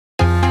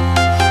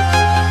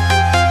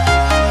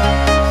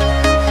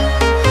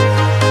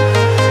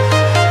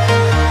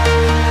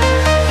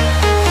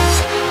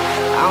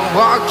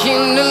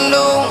walking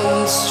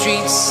alone, the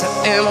streets are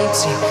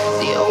empty.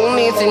 The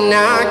only thing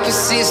I can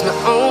see is my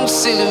own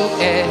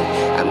silhouette.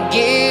 I'm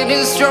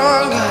getting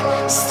stronger,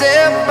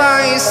 step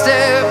by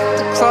step.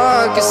 The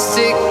clock is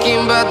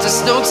ticking, but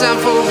there's no time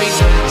for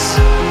regrets.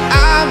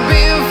 I've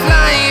been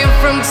flying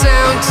from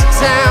town to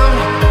town,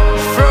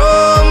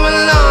 from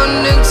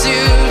London to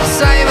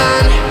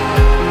Taiwan.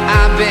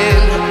 I've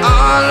been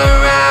all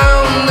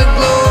around the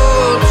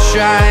globe,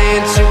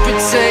 trying to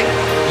protect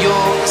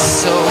your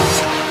soul.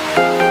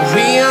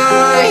 We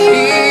are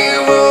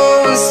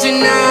heroes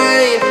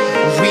tonight.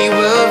 We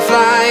will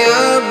fly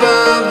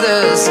above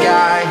the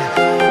sky.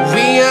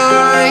 We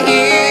are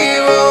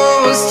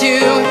heroes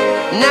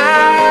tonight.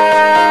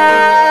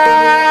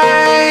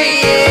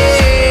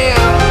 Yeah.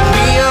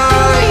 We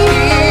are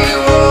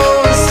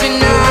heroes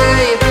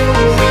tonight.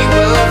 We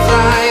will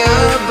fly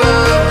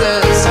above the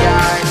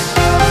sky.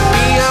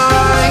 We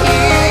are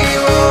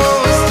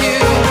heroes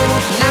tonight.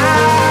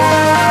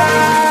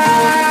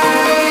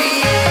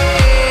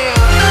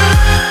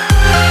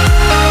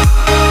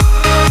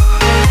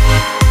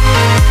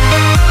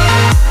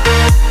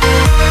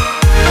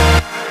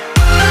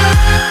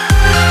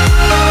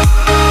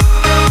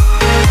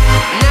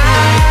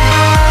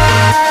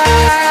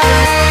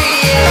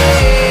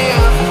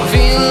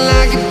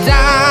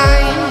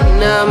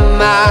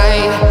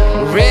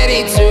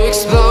 Ready to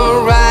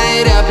explore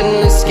right up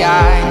in the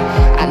sky.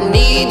 I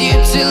need you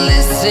to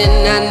listen